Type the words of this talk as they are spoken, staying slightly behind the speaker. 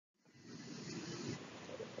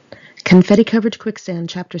Confetti Covered Quicksand,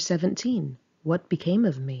 Chapter 17. What Became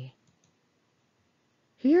of Me?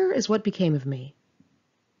 Here is what became of me.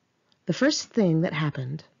 The first thing that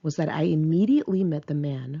happened was that I immediately met the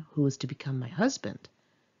man who was to become my husband,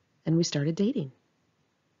 and we started dating.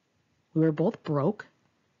 We were both broke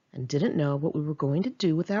and didn't know what we were going to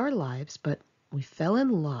do with our lives, but we fell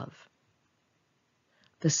in love.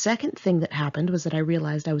 The second thing that happened was that I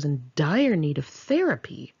realized I was in dire need of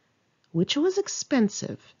therapy, which was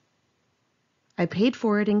expensive. I paid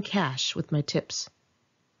for it in cash with my tips.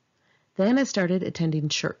 Then I started attending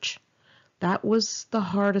church. That was the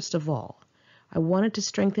hardest of all. I wanted to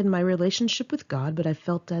strengthen my relationship with God, but I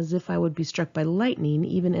felt as if I would be struck by lightning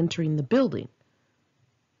even entering the building.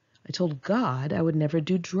 I told God I would never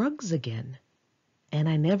do drugs again, and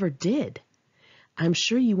I never did. I'm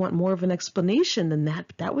sure you want more of an explanation than that,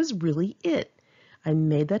 but that was really it. I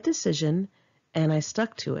made that decision, and I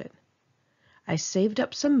stuck to it. I saved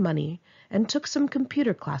up some money and took some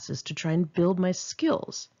computer classes to try and build my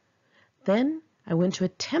skills. Then I went to a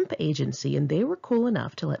temp agency, and they were cool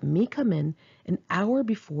enough to let me come in an hour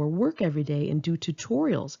before work every day and do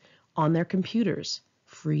tutorials on their computers,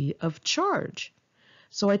 free of charge.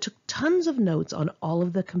 So I took tons of notes on all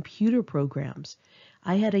of the computer programs.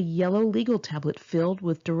 I had a yellow legal tablet filled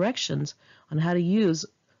with directions on how to use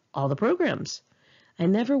all the programs. I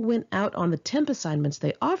never went out on the temp assignments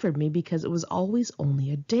they offered me because it was always only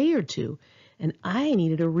a day or two, and I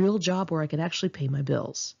needed a real job where I could actually pay my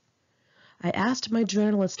bills. I asked my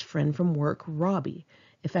journalist friend from work, Robbie,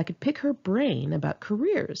 if I could pick her brain about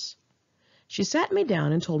careers. She sat me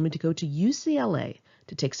down and told me to go to UCLA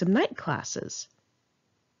to take some night classes.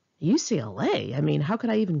 UCLA? I mean, how could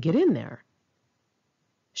I even get in there?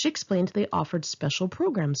 She explained they offered special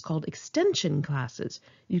programs called extension classes.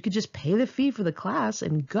 You could just pay the fee for the class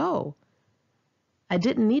and go. I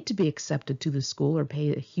didn't need to be accepted to the school or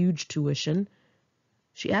pay a huge tuition.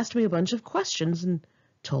 She asked me a bunch of questions and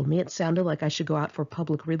told me it sounded like I should go out for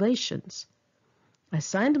public relations. I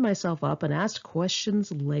signed myself up and asked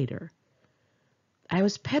questions later. I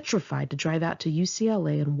was petrified to drive out to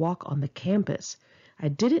UCLA and walk on the campus. I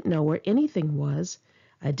didn't know where anything was.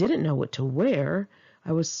 I didn't know what to wear.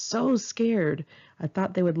 I was so scared. I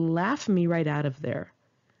thought they would laugh me right out of there.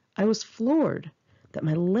 I was floored that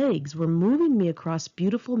my legs were moving me across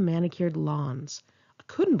beautiful manicured lawns. I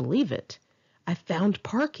couldn't believe it. I found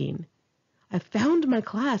parking. I found my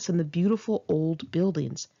class in the beautiful old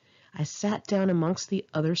buildings. I sat down amongst the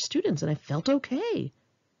other students and I felt okay.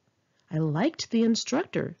 I liked the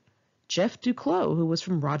instructor, Jeff Duclos, who was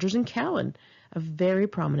from Rogers & Cowan, a very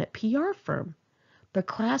prominent PR firm. The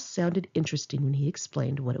class sounded interesting when he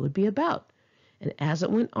explained what it would be about, and as it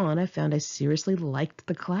went on, I found I seriously liked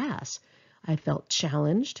the class. I felt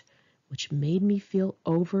challenged, which made me feel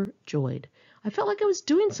overjoyed. I felt like I was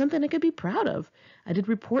doing something I could be proud of. I did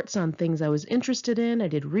reports on things I was interested in. I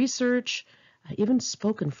did research. I even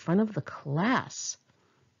spoke in front of the class.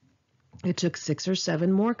 I took 6 or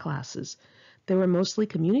 7 more classes. They were mostly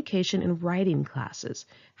communication and writing classes,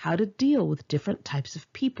 how to deal with different types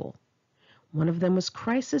of people. One of them was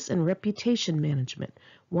crisis and reputation management.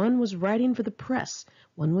 One was writing for the press.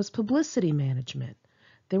 One was publicity management.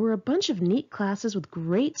 There were a bunch of neat classes with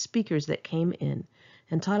great speakers that came in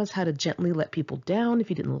and taught us how to gently let people down if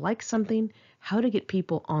you didn't like something, how to get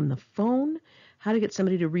people on the phone, how to get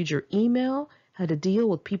somebody to read your email, how to deal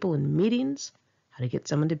with people in meetings, how to get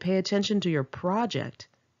someone to pay attention to your project,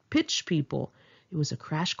 pitch people. It was a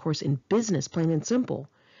crash course in business, plain and simple.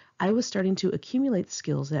 I was starting to accumulate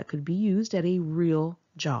skills that could be used at a real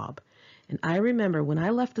job. And I remember when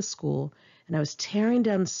I left the school and I was tearing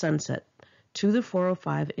down Sunset to the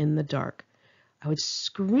 405 in the dark, I would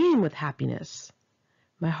scream with happiness.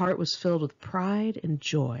 My heart was filled with pride and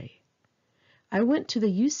joy. I went to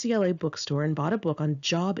the UCLA bookstore and bought a book on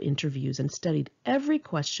job interviews and studied every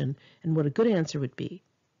question and what a good answer would be.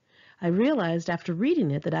 I realized after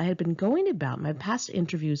reading it that I had been going about my past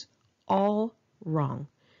interviews all wrong.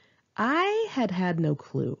 I had had no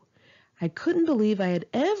clue. I couldn't believe I had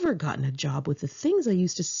ever gotten a job with the things I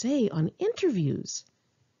used to say on interviews.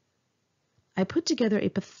 I put together a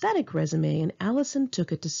pathetic resume and Allison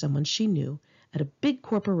took it to someone she knew at a big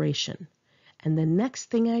corporation. And the next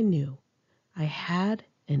thing I knew, I had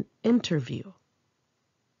an interview.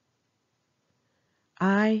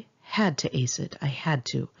 I had to ace it. I had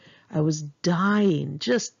to. I was dying,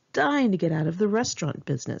 just dying to get out of the restaurant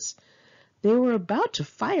business. They were about to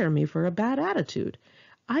fire me for a bad attitude.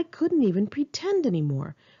 I couldn't even pretend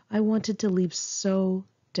anymore. I wanted to leave so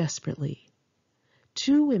desperately.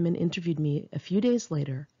 2 women interviewed me a few days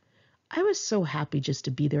later. I was so happy just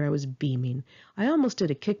to be there. I was beaming. I almost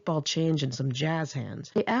did a kickball change and some jazz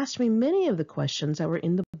hands. They asked me many of the questions that were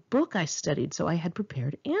in the book I studied, so I had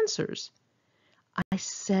prepared answers. I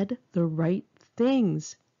said the right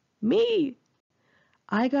things. Me!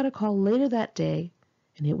 I got a call later that day,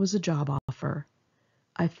 and it was a job offer.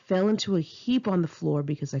 I fell into a heap on the floor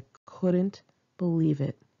because I couldn't believe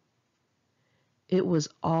it. It was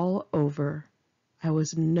all over. I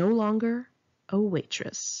was no longer a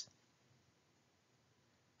waitress.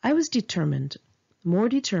 I was determined, more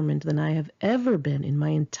determined than I have ever been in my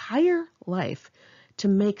entire life, to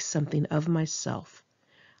make something of myself.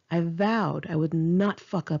 I vowed I would not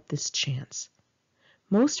fuck up this chance.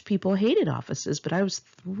 Most people hated offices, but I was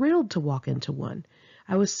thrilled to walk into one.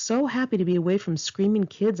 I was so happy to be away from screaming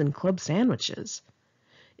kids and club sandwiches.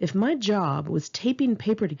 If my job was taping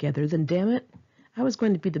paper together, then damn it, I was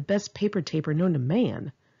going to be the best paper taper known to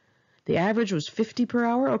man. The average was 50 per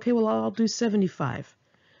hour. Okay, well, I'll do 75.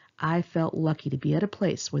 I felt lucky to be at a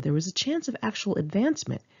place where there was a chance of actual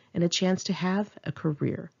advancement and a chance to have a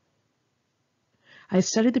career. I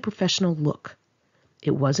studied the professional look.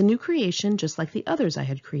 It was a new creation, just like the others I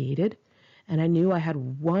had created, and I knew I had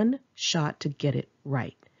one shot to get it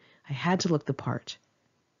right. I had to look the part.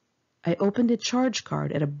 I opened a charge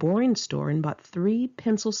card at a boring store and bought 3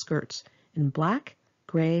 pencil skirts in black,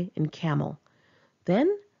 gray, and camel.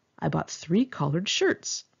 Then I bought 3 collared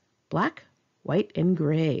shirts, black, white, and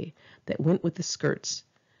gray, that went with the skirts.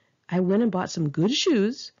 I went and bought some good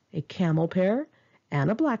shoes, a camel pair and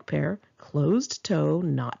a black pair, closed toe,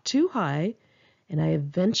 not too high, and I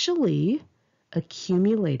eventually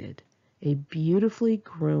accumulated a beautifully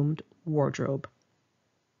groomed wardrobe.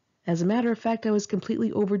 As a matter of fact, I was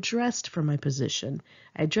completely overdressed for my position.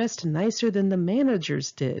 I dressed nicer than the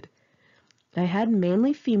managers did. I had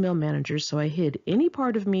mainly female managers, so I hid any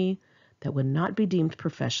part of me that would not be deemed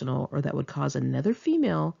professional or that would cause another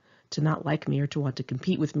female to not like me or to want to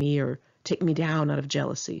compete with me or take me down out of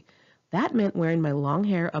jealousy. That meant wearing my long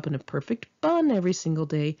hair up in a perfect bun every single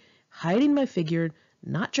day, hiding my figure,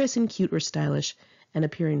 not dressing cute or stylish, and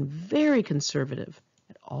appearing very conservative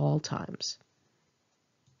at all times.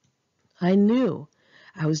 I knew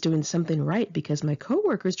I was doing something right because my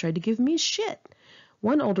coworkers tried to give me shit.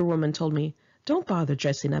 One older woman told me, "Don't bother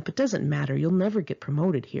dressing up. It doesn't matter. You'll never get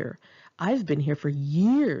promoted here. I've been here for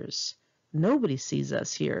years. Nobody sees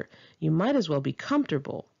us here. You might as well be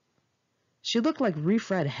comfortable." She looked like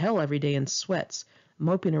refried hell every day in sweats,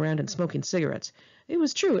 moping around and smoking cigarettes. It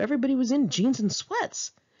was true. Everybody was in jeans and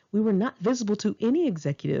sweats. We were not visible to any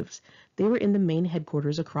executives. They were in the main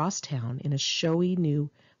headquarters across town in a showy new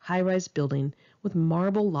high-rise building with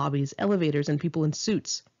marble lobbies, elevators, and people in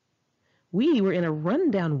suits. We were in a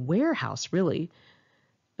run-down warehouse, really.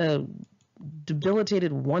 A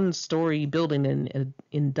debilitated one-story building in an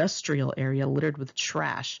industrial area littered with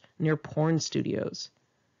trash near porn studios.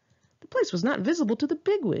 The place was not visible to the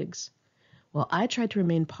bigwigs. Well, I tried to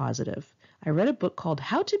remain positive. I read a book called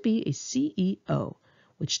How to Be a CEO,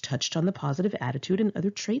 which touched on the positive attitude and other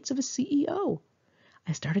traits of a CEO.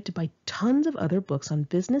 I started to buy tons of other books on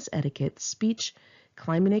business etiquette, speech,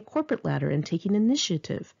 climbing a corporate ladder, and taking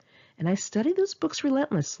initiative. And I studied those books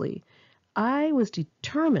relentlessly. I was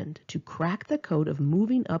determined to crack the code of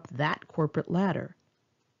moving up that corporate ladder.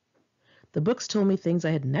 The books told me things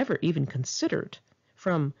I had never even considered,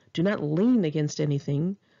 from do not lean against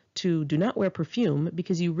anything to do not wear perfume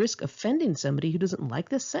because you risk offending somebody who doesn't like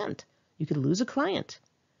the scent. You could lose a client.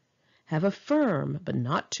 Have a firm, but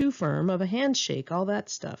not too firm, of a handshake, all that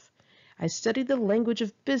stuff. I studied the language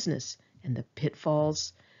of business and the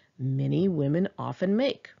pitfalls many women often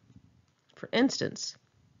make. For instance,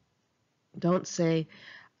 don't say,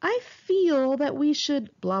 "I feel that we should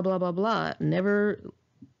blah, blah, blah, blah." Never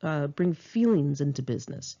bring feelings into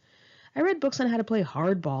business. I read books on how to play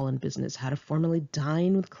hardball in business, how to formally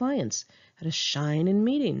dine with clients, how to shine in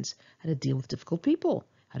meetings, how to deal with difficult people,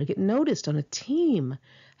 how to get noticed on a team,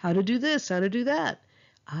 how to do this, how to do that.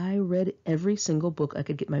 I read every single book I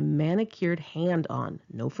could get my manicured hand on.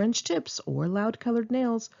 No French tips or loud-colored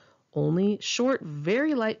nails, only short,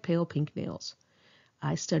 very light pale pink nails.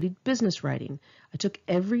 I studied business writing. I took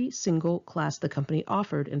every single class the company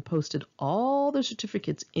offered and posted all the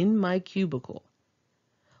certificates in my cubicle.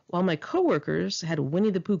 While my coworkers had Winnie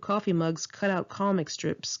the Pooh coffee mugs, cut-out comic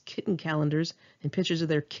strips, kitten calendars, and pictures of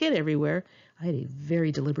their kid everywhere, I had a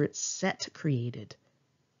very deliberate set created.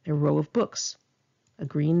 A row of books, a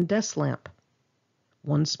green desk lamp,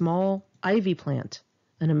 one small ivy plant,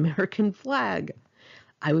 an American flag.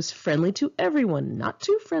 I was friendly to everyone, not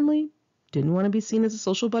too friendly, didn't want to be seen as a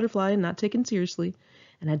social butterfly and not taken seriously,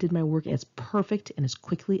 and I did my work as perfect and as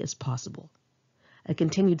quickly as possible. I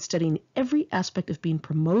continued studying every aspect of being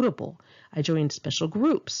promotable. I joined special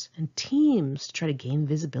groups and teams to try to gain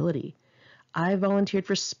visibility. I volunteered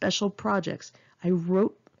for special projects. I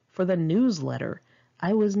wrote for the newsletter.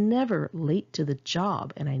 I was never late to the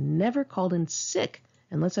job, and I never called in sick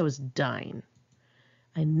unless I was dying.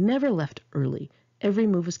 I never left early. Every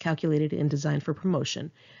move was calculated and designed for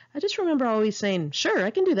promotion. I just remember always saying, sure,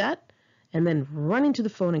 I can do that, and then running to the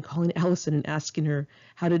phone and calling Allison and asking her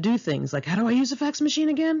how to do things, like, how do I use a fax machine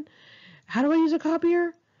again? How do I use a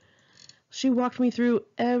copier? She walked me through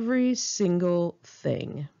every single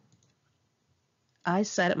thing. I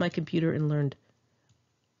sat at my computer and learned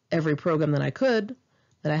every program that I could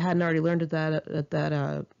that I hadn't already learned at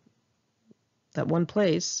that one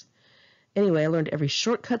place. Anyway, I learned every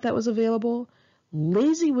shortcut that was available.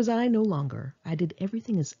 Lazy was I no longer. I did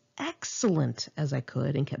everything as excellent as I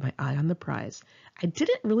could and kept my eye on the prize. I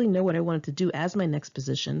didn't really know what I wanted to do as my next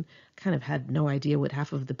position. Kind of had no idea what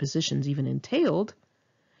half of the positions even entailed.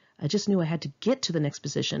 I just knew I had to get to the next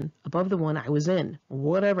position above the one I was in,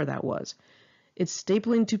 whatever that was. It's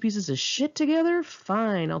stapling two pieces of shit together?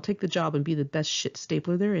 Fine, I'll take the job and be the best shit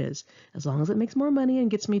stapler there is, as long as it makes more money and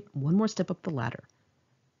gets me one more step up the ladder.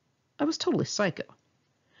 I was totally psycho.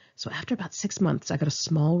 So after about 6 months, I got a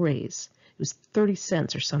small raise. It was 30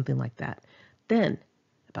 cents or something like that. Then,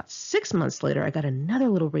 about 6 months later, I got another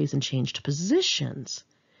little raise and changed positions.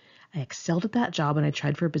 I excelled at that job and I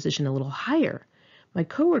tried for a position a little higher. My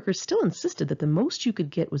coworkers still insisted that the most you could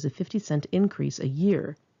get was a 50-cent increase a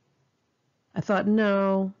year. I thought,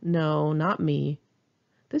 no, not me.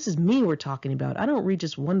 This is me we're talking about. I don't read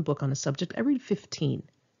just one book on a subject. I read 15.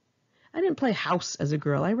 I didn't play house as a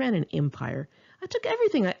girl. I ran an empire. I took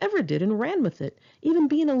everything I ever did and ran with it, even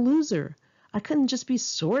being a loser. I couldn't just be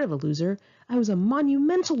sort of a loser. I was a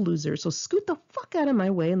monumental loser, so scoot the fuck out of my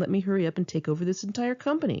way and let me hurry up and take over this entire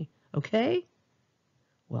company, okay?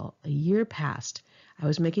 Well, a year passed. I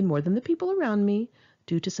was making more than the people around me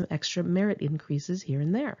due to some extra merit increases here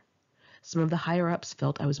and there. Some of the higher-ups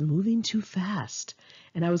felt I was moving too fast,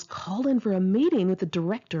 and I was called in for a meeting with the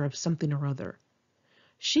director of something or other.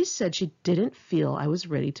 She said she didn't feel I was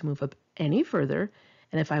ready to move up any further,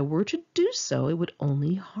 and if I were to do so, it would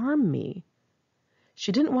only harm me.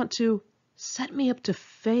 She didn't want to set me up to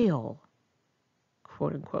fail,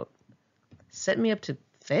 quote unquote. Set me up to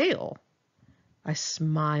fail? I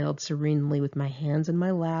smiled serenely with my hands in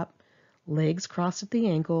my lap, legs crossed at the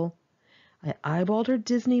ankle. I eyeballed her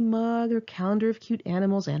Disney mug, her calendar of cute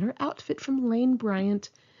animals, and her outfit from Lane Bryant,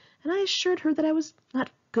 and I assured her that I was not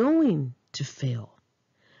going to fail.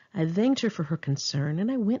 I thanked her for her concern,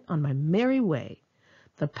 and I went on my merry way.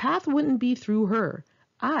 The path wouldn't be through her.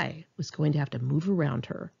 I was going to have to move around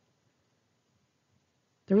her.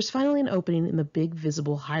 There was finally an opening in the big,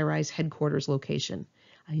 visible, high-rise headquarters location.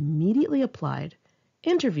 I immediately applied,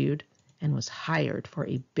 interviewed, and was hired for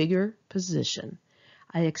a bigger position.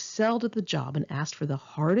 I excelled at the job and asked for the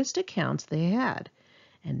hardest accounts they had.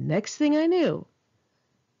 And next thing I knew,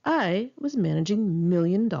 I was managing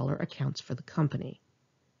million-dollar accounts for the company.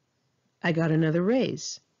 I got another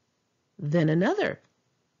raise, then another,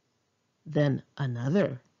 then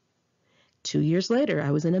another. 2 years later,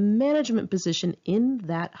 I was in a management position in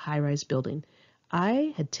that high-rise building.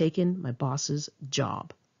 I had taken my boss's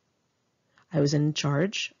job. I was in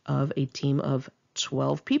charge of a team of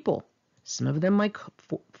 12 people. Some of them my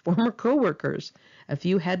former coworkers. A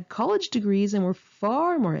few had college degrees and were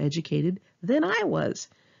far more educated than I was,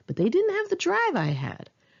 but they didn't have the drive I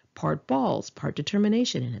had. Part balls, part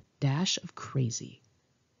determination, and a dash of crazy.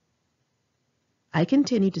 I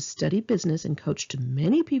continued to study business and coached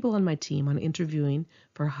many people on my team on interviewing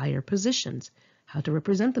for higher positions, how to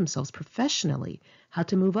represent themselves professionally, how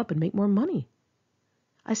to move up and make more money.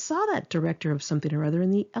 I saw that director of something or other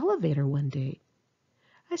in the elevator one day.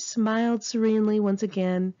 I smiled serenely once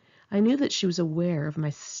again. I knew that she was aware of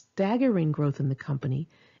my staggering growth in the company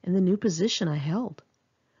and the new position I held.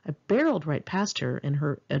 I barreled right past her and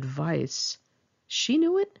her advice. She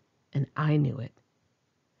knew it, and I knew it.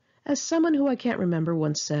 As someone who I can't remember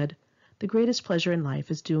once said, the greatest pleasure in life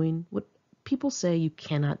is doing what people say you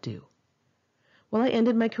cannot do. Well, I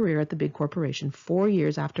ended my career at the big corporation 4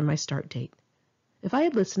 years after my start date. If I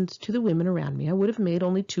had listened to the women around me, I would have made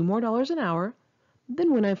only $2 more an hour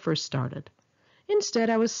than when I first started. Instead,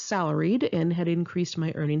 I was salaried and had increased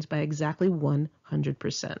my earnings by exactly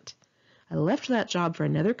 100%. I left that job for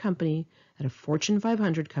another company at a Fortune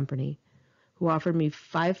 500 company who offered me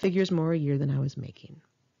 5 figures more a year than I was making.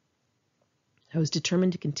 I was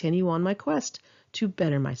determined to continue on my quest to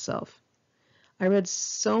better myself. I read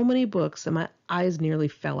so many books that my eyes nearly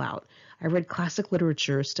fell out. I read classic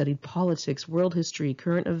literature, studied politics, world history,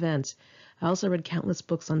 current events. I also read countless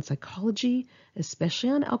books on psychology, especially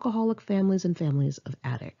on alcoholic families and families of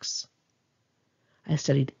addicts. I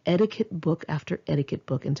studied etiquette book after etiquette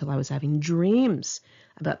book until I was having dreams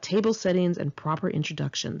about table settings and proper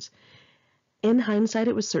introductions. In hindsight,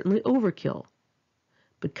 it was certainly overkill.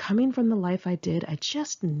 But coming from the life I did, I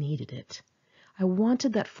just needed it. I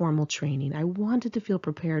wanted that formal training. I wanted to feel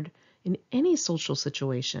prepared in any social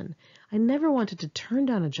situation. I never wanted to turn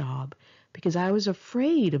down a job because I was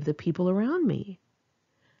afraid of the people around me.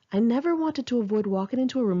 I never wanted to avoid walking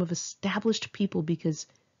into a room of established people because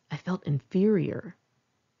I felt inferior.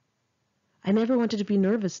 I never wanted to be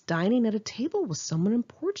nervous dining at a table with someone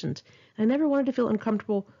important. I never wanted to feel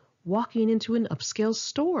uncomfortable walking into an upscale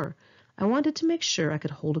store. I wanted to make sure I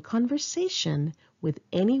could hold a conversation with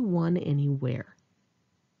anyone, anywhere.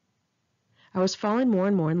 I was falling more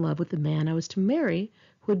and more in love with the man I was to marry,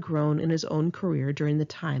 who had grown in his own career during the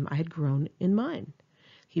time I had grown in mine.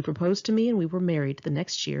 He proposed to me and we were married the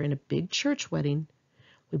next year in a big church wedding.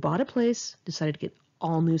 We bought a place, decided to get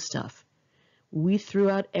all new stuff. We threw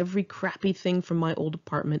out every crappy thing from my old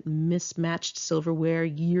apartment, mismatched silverware,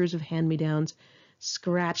 years of hand-me-downs,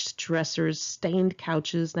 scratched dressers, stained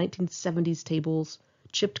couches, 1970s tables,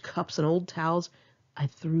 chipped cups, and old towels. I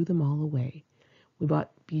threw them all away. We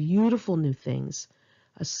bought beautiful new things,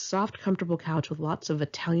 a soft, comfortable couch with lots of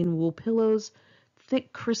Italian wool pillows,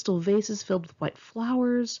 thick crystal vases filled with white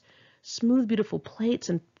flowers, smooth, beautiful plates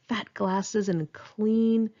and fat glasses, and a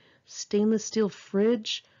clean stainless steel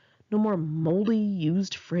fridge. No more moldy,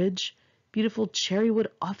 used fridge, beautiful cherrywood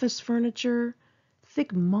office furniture,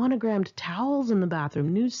 thick monogrammed towels in the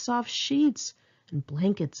bathroom, new soft sheets, and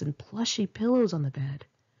blankets and plushy pillows on the bed.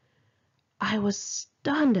 I was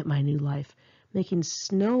stunned at my new life, making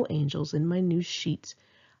snow angels in my new sheets.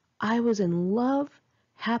 I was in love,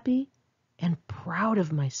 happy, and proud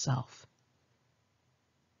of myself.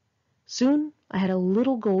 Soon I had a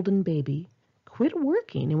little golden baby, quit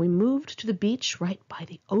working, and we moved to the beach right by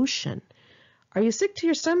the ocean. Are you sick to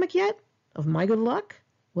your stomach yet of my good luck?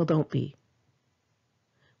 Well, don't be.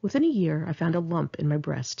 Within a year, I found a lump in my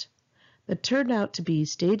breast that turned out to be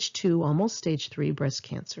stage 2, almost stage 3 breast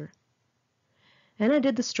cancer. And I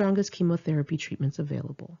did the strongest chemotherapy treatments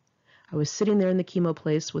available. I was sitting there in the chemo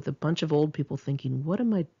place with a bunch of old people thinking, what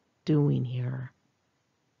am I doing here?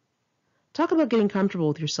 Talk about getting comfortable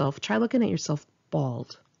with yourself. Try looking at yourself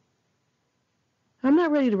bald. I'm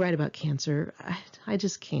not ready to write about cancer. I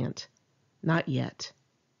just can't. Not yet.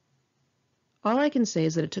 All I can say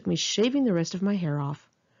is that it took me shaving the rest of my hair off,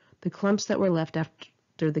 the clumps that were left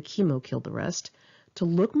after the chemo killed the rest, to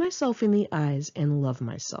look myself in the eyes and love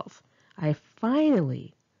myself. I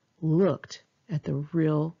finally looked at the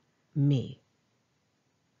real me.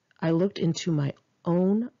 I looked into my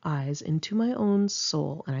own eyes, into my own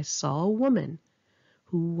soul, and I saw a woman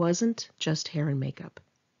who wasn't just hair and makeup.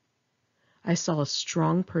 I saw a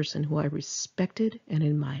strong person who I respected and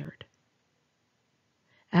admired.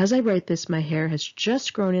 As I write this, my hair has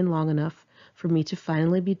just grown in long enough for me to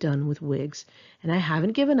finally be done with wigs, and I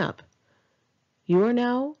haven't given up. You are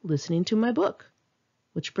now listening to my book,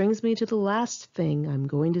 which brings me to the last thing I'm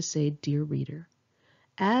going to say, dear reader.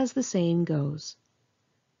 As the saying goes,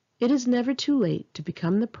 it is never too late to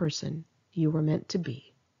become the person you were meant to be.